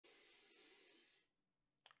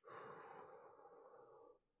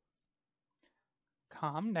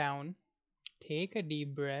Calm down, take a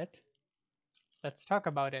deep breath, let's talk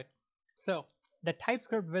about it. So, the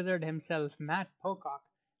TypeScript wizard himself, Matt Pocock,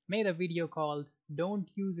 made a video called Don't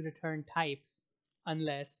Use Return Types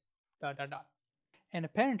Unless dot dot dot. And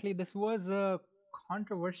apparently, this was a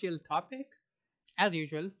controversial topic. As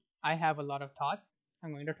usual, I have a lot of thoughts.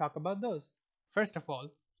 I'm going to talk about those. First of all,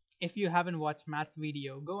 if you haven't watched Matt's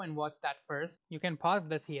video, go and watch that first. You can pause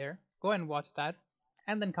this here, go and watch that,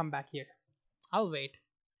 and then come back here. I'll wait.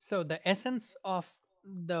 So, the essence of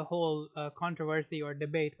the whole controversy or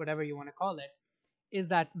debate, whatever you want to call it, is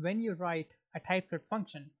that when you write a TypeScript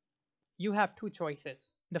function, you have two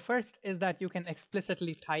choices. The first is that you can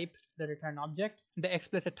explicitly type the return object. The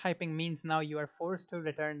explicit typing means now you are forced to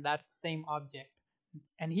return that same object.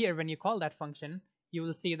 And here, when you call that function, you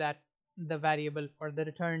will see that the variable or the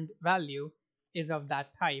returned value is of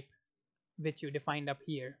that type, which you defined up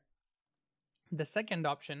here. The second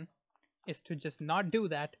option is to just not do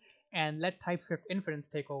that and let TypeScript inference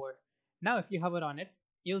take over. Now, if you hover on it,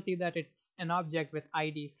 you'll see that it's an object with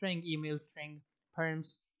ID string, email string,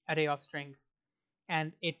 perms, array of string,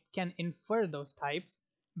 and it can infer those types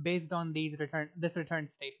based on this return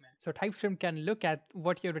statement. So TypeScript can look at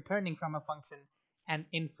what you're returning from a function and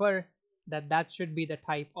infer that that should be the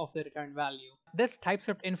type of the return value. This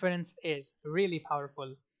TypeScript inference is really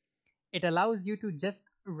powerful. It allows you to just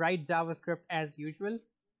write JavaScript as usual,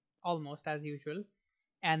 almost as usual,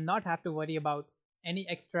 and not have to worry about any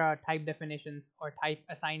extra type definitions or type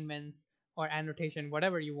assignments or annotation,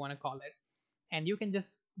 whatever you want to call it. And you can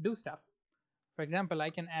just do stuff. For example,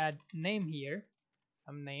 I can add name here,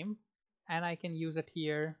 some name, and I can use it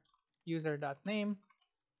here, user.name,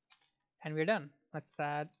 and we're done. Let's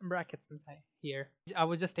add brackets inside here. I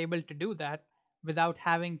was just able to do that without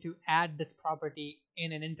having to add this property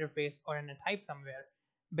in an interface or in a type somewhere,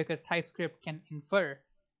 because TypeScript can infer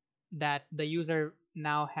that the user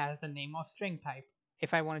now has a name of string type.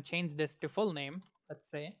 If I want to change this to full name, let's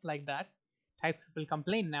say like that, TypeScript will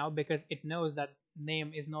complain now because it knows that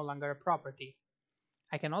name is no longer a property.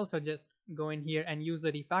 I can also just go in here and use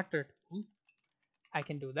the refactor tool. I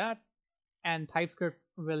can do that, and TypeScript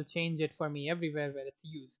will change it for me everywhere where it's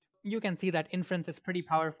used. You can see that inference is pretty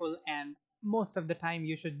powerful, and most of the time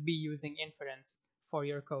you should be using inference for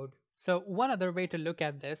your code. So one other way to look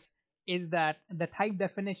at this is that the type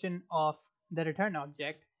definition of the return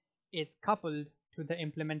object is coupled to the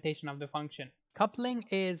implementation of the function. Coupling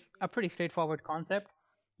is a pretty straightforward concept.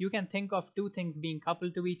 You can think of two things being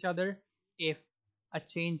coupled to each other if a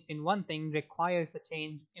change in one thing requires a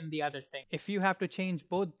change in the other thing. If you have to change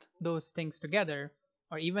both those things together,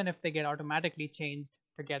 or even if they get automatically changed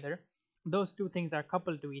together, those two things are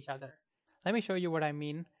coupled to each other. Let me show you what I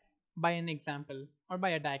mean by an example or by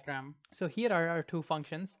a diagram. So here are our two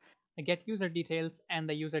functions, the get user details and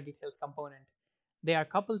the user details component. They are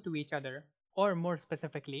coupled to each other, or more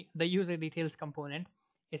specifically, the user details component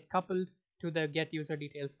is coupled to the get user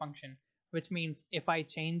details function, which means if I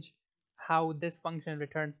change how this function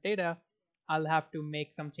returns data, I'll have to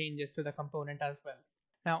make some changes to the component as well.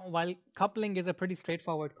 Now, while coupling is a pretty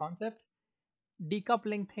straightforward concept,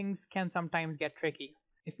 decoupling things can sometimes get tricky.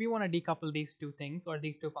 If we want to decouple these two things or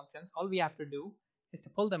these two functions, all we have to do is to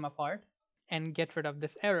pull them apart and get rid of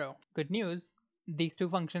this arrow. Good news, these two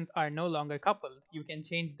functions are no longer coupled. You can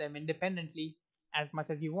change them independently as much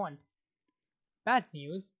as you want. Bad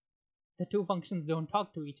news, the two functions don't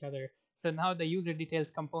talk to each other. So now the user details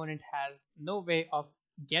component has no way of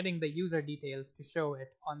getting the user details to show it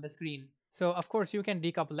on the screen. So of course you can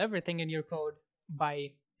decouple everything in your code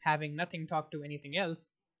by having nothing talk to anything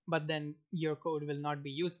else, but then your code will not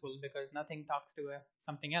be useful because nothing talks to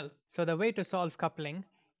something else. So the way to solve coupling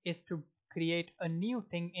is to create a new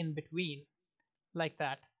thing in between, like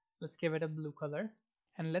that. Let's give it a blue color,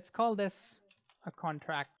 and let's call this a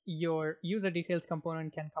contract. Your user details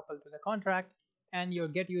component can couple to the contract, and your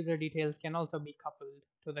get user details can also be coupled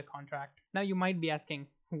to the contract. Now you might be asking,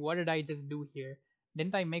 what did I just do here?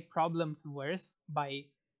 Didn't I make problems worse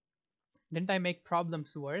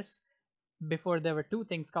before there were two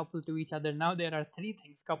things coupled to each other? Now there are three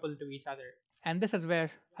things coupled to each other. And this is where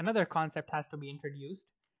another concept has to be introduced,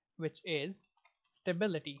 which is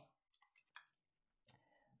stability.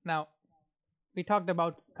 Now, we talked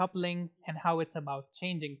about coupling and how it's about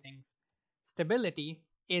changing things. Stability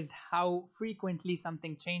is how frequently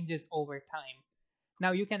something changes over time.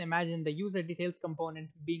 Now you can imagine the user details component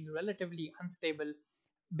being relatively unstable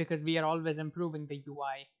because we are always improving the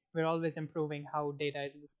UI. We're always improving how data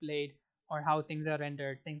is displayed or how things are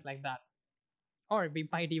rendered, things like that. Or we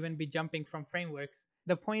might even be jumping from frameworks.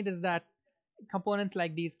 The point is that components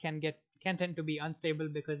like these can tend to be unstable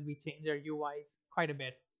because we change our UIs quite a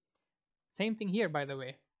bit. Same thing here, by the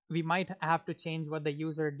way. We might have to change what the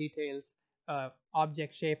user details,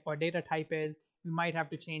 object shape or data type is. We might have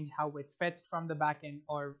to change how it's fetched from the backend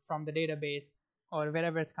or from the database or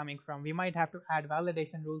wherever it's coming from. We might have to add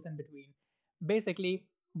validation rules in between. Basically,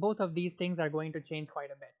 both of these things are going to change quite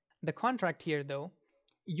a bit. The contract here, though,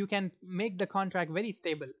 you can make the contract very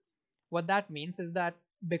stable. What that means is that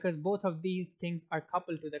because both of these things are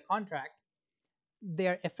coupled to the contract, they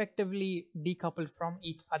are effectively decoupled from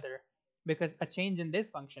each other, because a change in this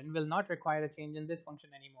function will not require a change in this function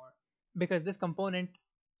anymore, because this component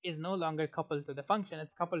is no longer coupled to the function,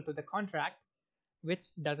 it's coupled to the contract, which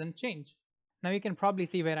doesn't change. Now you can probably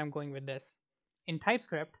see where I'm going with this. In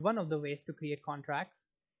TypeScript, one of the ways to create contracts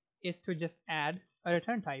is to just add a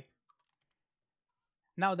return type.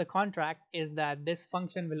 Now the contract is that this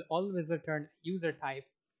function will always return user type,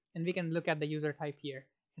 and we can look at the user type here.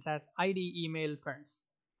 It says ID email parents,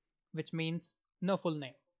 which means no full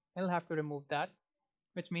name. We'll have to remove that,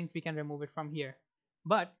 which means we can remove it from here.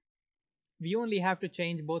 But we only have to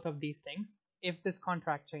change both of these things if this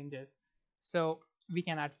contract changes. So we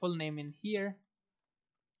can add full name in here.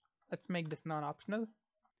 Let's make this non-optional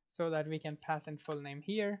so that we can pass in full name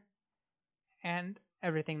here, and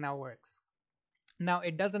everything now works. Now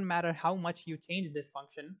it doesn't matter how much you change this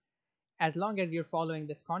function, as long as you're following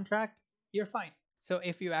this contract, you're fine. So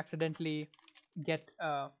if you accidentally get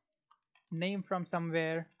a name from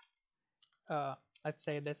somewhere, uh, let's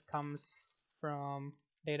say this comes from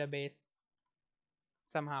database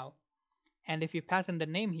somehow, and if you pass in the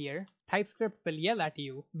name here, TypeScript will yell at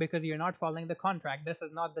you because you're not following the contract. This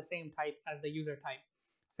is not the same type as the user type.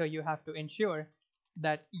 So you have to ensure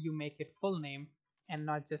that you make it full name and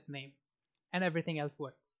not just name, and everything else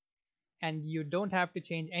works. And you don't have to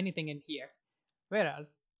change anything in here.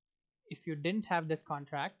 Whereas if you didn't have this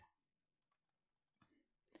contract,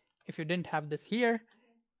 if you didn't have this here,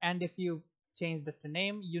 and if you change this to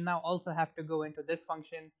name, you now also have to go into this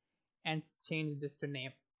function and change this to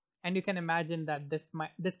name. And you can imagine that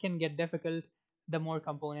this can get difficult the more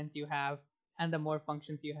components you have and the more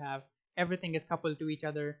functions you have. Everything is coupled to each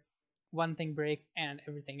other. One thing breaks and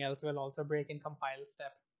everything else will also break in compile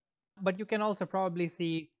step. But you can also probably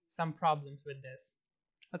see some problems with this.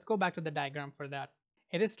 Let's go back to the diagram for that.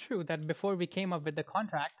 It is true that before we came up with the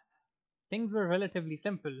contract, things were relatively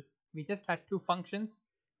simple. We just had two functions,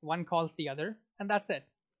 one calls the other, and that's it.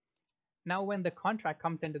 Now when the contract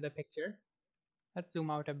comes into the picture, let's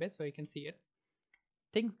zoom out a bit so you can see it,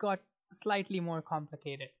 things got slightly more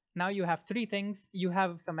complicated. Now you have three things, you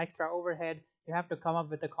have some extra overhead, you have to come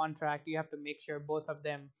up with a contract, you have to make sure both of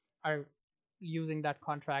them are using that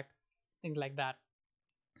contract, things like that.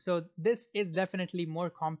 So this is definitely more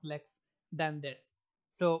complex than this.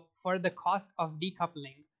 So for the cost of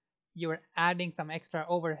decoupling, you're adding some extra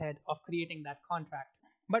overhead of creating that contract.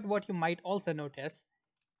 But what you might also notice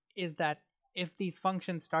is that if these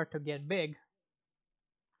functions start to get big,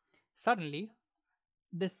 suddenly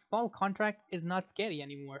this small contract is not scary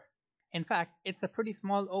anymore. In fact, it's a pretty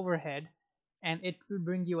small overhead and it will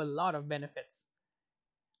bring you a lot of benefits.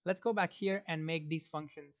 Let's go back here and make these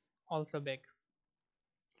functions also big.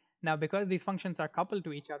 Now, because these functions are coupled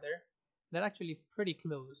to each other, they're actually pretty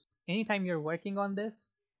close. Anytime you're working on this,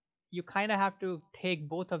 you kind of have to take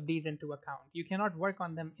both of these into account. You cannot work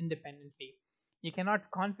on them independently. You cannot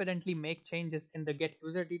confidently make changes in the get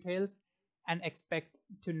user details and expect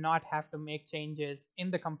to not have to make changes in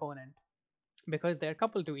the component because they're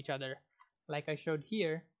coupled to each other. Like I showed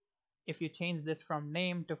here, if you change this from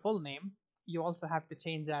name to full name, you also have to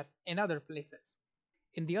change that in other places.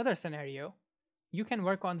 In the other scenario, you can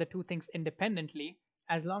work on the two things independently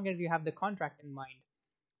as long as you have the contract in mind.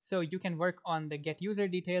 So you can work on the get user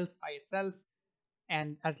details by itself,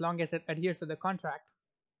 and as long as it adheres to the contract,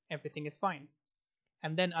 everything is fine.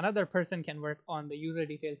 And then another person can work on the user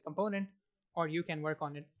details component, or you can work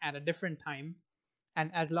on it at a different time. And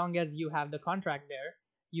as long as you have the contract there,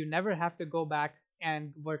 you never have to go back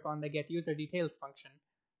and work on the get user details function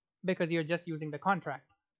because you're just using the contract.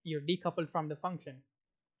 You're decoupled from the function.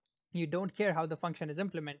 You don't care how the function is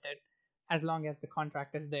implemented as long as the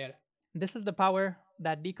contract is there. This is the power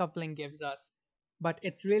that decoupling gives us, but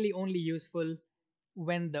it's really only useful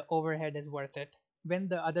when the overhead is worth it. When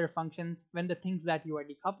the other functions, when the things that you are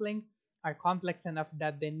decoupling are complex enough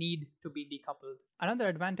that they need to be decoupled. Another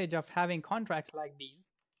advantage of having contracts like these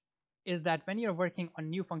is that when you're working on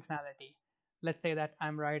new functionality, let's say that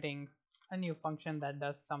I'm writing a new function that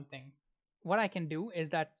does something, what I can do is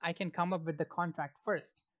that I can come up with the contract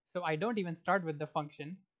first. So I don't even start with the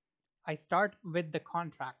function, I start with the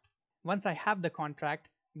contract. Once I have the contract,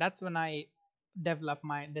 that's when I develop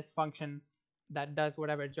my this function that does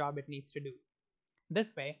whatever job it needs to do.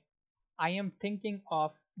 This way, I am thinking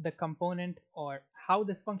of the component or how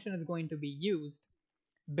this function is going to be used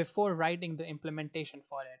before writing the implementation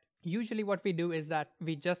for it. Usually, what we do is that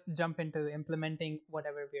we just jump into implementing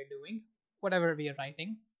whatever we are doing, whatever we are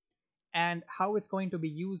writing, and how it's going to be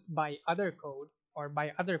used by other code or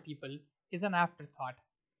by other people is an afterthought.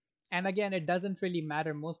 And again, it doesn't really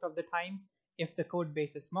matter most of the times if the code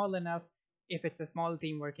base is small enough, if it's a small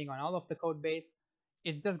team working on all of the code base,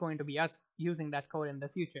 it's just going to be us using that code in the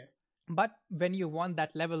future. But when you want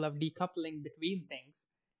that level of decoupling between things,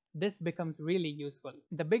 this becomes really useful.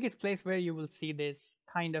 The biggest place where you will see this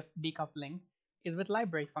kind of decoupling is with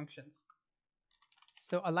library functions.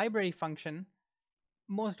 So a library function,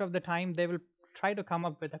 most of the time they will try to come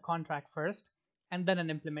up with a contract first and then an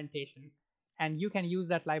implementation. And you can use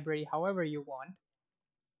that library however you want.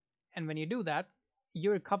 And when you do that,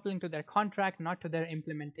 you're coupling to their contract, not to their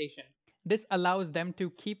implementation. This allows them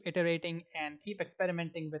to keep iterating and keep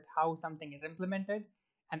experimenting with how something is implemented.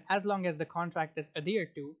 And as long as the contract is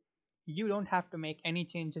adhered to, you don't have to make any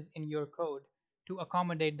changes in your code to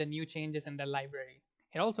accommodate the new changes in the library.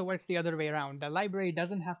 It also works the other way around. The library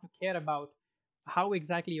doesn't have to care about how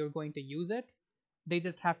exactly you're going to use it. They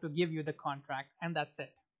just have to give you the contract, and that's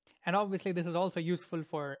it. And obviously, this is also useful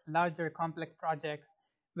for larger complex projects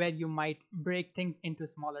where you might break things into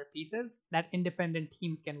smaller pieces that independent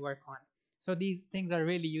teams can work on. So these things are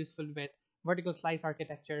really useful with vertical slice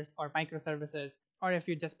architectures or microservices, or if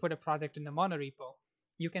you just put a project in the monorepo,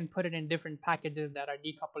 you can put it in different packages that are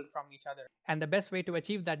decoupled from each other. And the best way to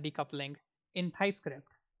achieve that decoupling in TypeScript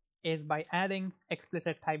is by adding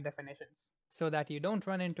explicit type definitions so that you don't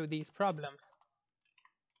run into these problems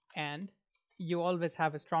and you always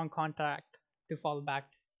have a strong contract to fall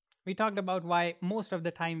back to. We talked about why most of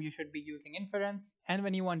the time you should be using inference, and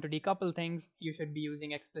when you want to decouple things, you should be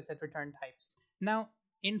using explicit return types. Now,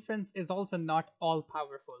 inference is also not all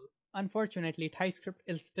powerful. Unfortunately, TypeScript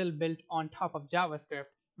is still built on top of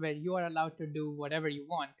JavaScript, where you are allowed to do whatever you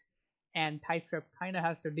want, and TypeScript kind of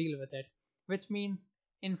has to deal with it, which means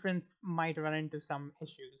inference might run into some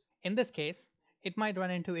issues. In this case, it might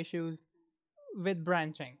run into issues with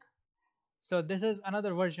branching. So this is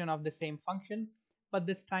another version of the same function, but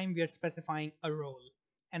this time we are specifying a role.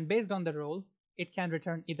 And based on the role, it can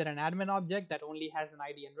return either an admin object that only has an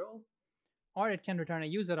ID and role, or it can return a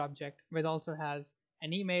user object which also has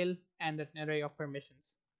an email and an array of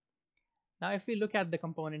permissions. Now if we look at the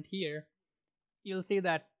component here, you'll see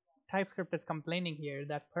that TypeScript is complaining here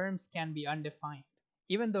that perms can be undefined.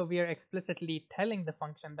 Even though we are explicitly telling the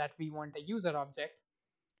function that we want a user object,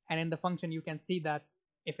 and in the function you can see that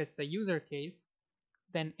if it's a user case,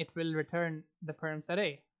 then it will return the perms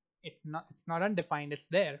array. It's not undefined, it's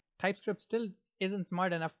there. TypeScript still isn't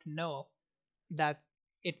smart enough to know that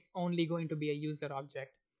it's only going to be a user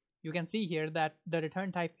object. You can see here that the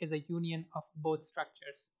return type is a union of both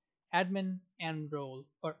structures, admin and role,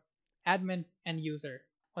 or admin and user.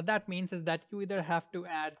 What that means is that you either have to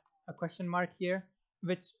add a question mark here,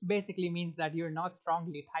 which basically means that you're not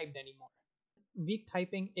strongly typed anymore. Weak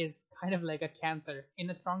typing is kind of like a cancer in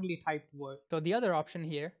a strongly typed word. So the other option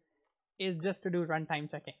here is just to do runtime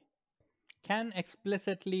checking. Can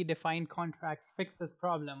explicitly defined contracts fix this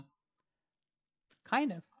problem?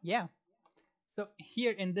 Kind of, yeah. So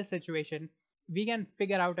here in this situation, we can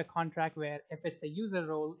figure out a contract where if it's a user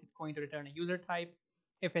role, it's going to return a user type.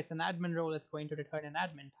 If it's an admin role, it's going to return an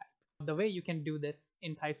admin type. The way you can do this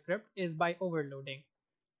in TypeScript is by overloading.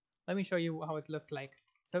 Let me show you how it looks like.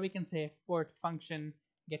 So we can say export function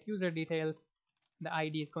get user details. The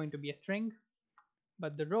ID is going to be a string,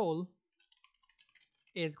 but the role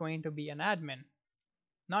is going to be an admin,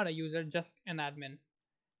 not a user, just an admin.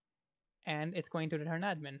 And it's going to return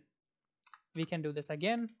admin. We can do this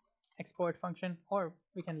again, export function, or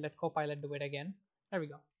we can let Copilot do it again. There we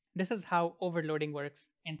go. This is how overloading works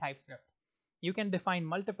in TypeScript. You can define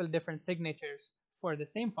multiple different signatures for the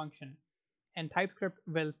same function, and TypeScript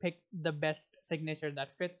will pick the best signature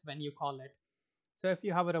that fits when you call it. So if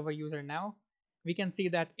you hover over user now, we can see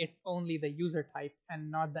that it's only the user type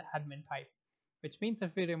and not the admin type, which means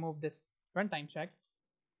if we remove this runtime check,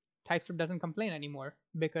 TypeScript doesn't complain anymore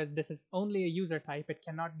because this is only a user type. It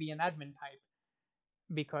cannot be an admin type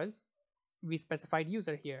because we specified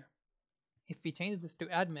user here. If we change this to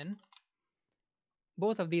admin,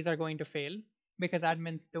 both of these are going to fail because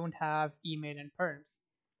admins don't have email and perms.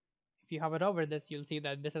 If you hover over this, you'll see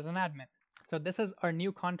that this is an admin. So this is our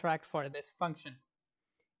new contract for this function.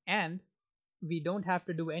 And we don't have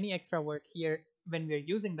to do any extra work here when we're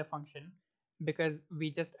using the function because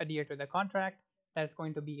we just adhere to the contract. That's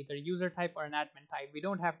going to be either user type or an admin type. We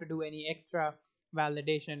don't have to do any extra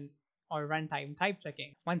validation or runtime type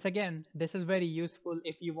checking. Once again, this is very useful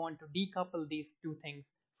if you want to decouple these two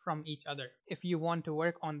things from each other. If you want to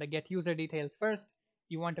work on the get user details first,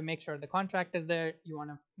 you want to make sure the contract is there, you want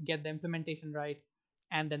to get the implementation right,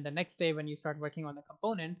 and then the next day when you start working on the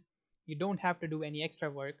component, you don't have to do any extra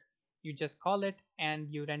work. You just call it and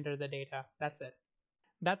you render the data. That's it.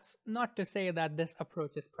 That's not to say that this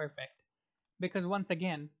approach is perfect, because once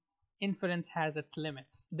again, inference has its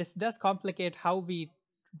limits. This does complicate how we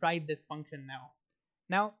write this function now.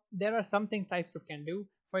 Now, there are some things TypeScript can do.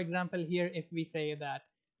 For example, here, if we say that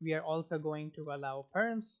we are also going to allow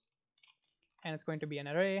perms, and it's going to be an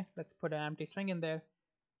array, let's put an empty string in there,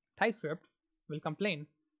 TypeScript will complain.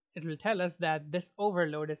 It will tell us that this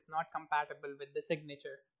overload is not compatible with the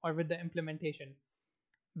signature or with the implementation,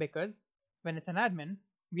 because when it's an admin,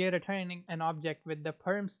 we are returning an object with the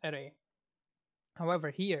perms array. However,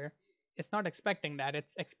 here, it's not expecting that.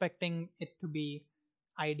 It's expecting it to be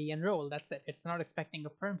ID and role. That's it. It's not expecting a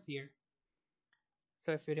perms here.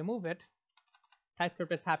 So if we remove it,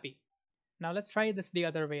 TypeScript is happy. Now let's try this the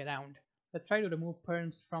other way around. Let's try to remove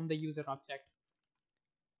perms from the user object.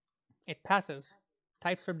 It passes.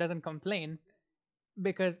 TypeScript doesn't complain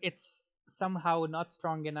because it's somehow not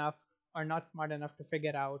strong enough or not smart enough to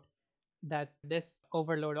figure out that this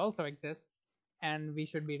overload also exists and we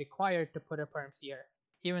should be required to put a perms here.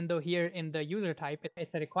 Even though here in the user type,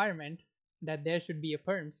 it's a requirement that there should be a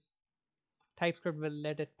perms, TypeScript will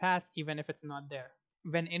let it pass even if it's not there.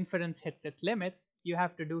 When inference hits its limits, you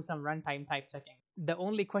have to do some runtime type checking. The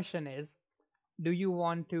only question is, do you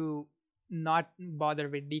want to not bother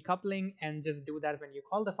with decoupling and just do that when you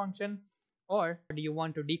call the function? Or do you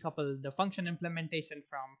want to decouple the function implementation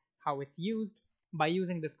from how it's used by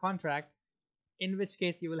using this contract, in which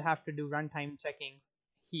case you will have to do runtime checking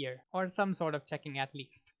here, or some sort of checking at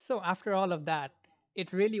least. So after all of that,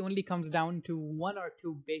 it really only comes down to one or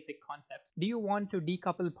two basic concepts. Do you want to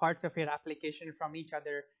decouple parts of your application from each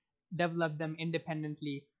other, develop them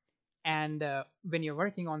independently, and when you're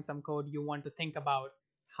working on some code, you want to think about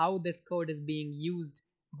how this code is being used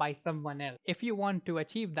by someone else? If you want to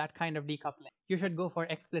achieve that kind of decoupling, you should go for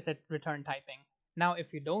explicit return typing. Now,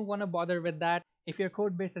 if you don't want to bother with that, if your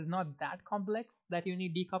code base is not that complex that you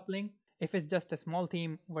need decoupling, if it's just a small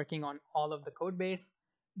team working on all of the code base,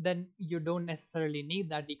 then you don't necessarily need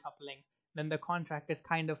that decoupling. Then the contract is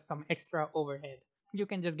kind of some extra overhead. You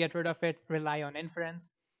can just get rid of it, rely on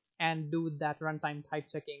inference, and do that runtime type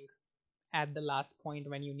checking at the last point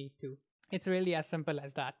when you need to. It's really as simple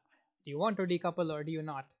as that. Do you want to decouple or do you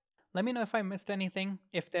not? Let me know if I missed anything.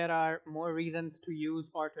 If there are more reasons to use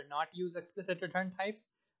or to not use explicit return types,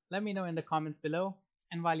 let me know in the comments below.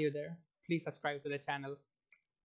 And while you're there, please subscribe to the channel.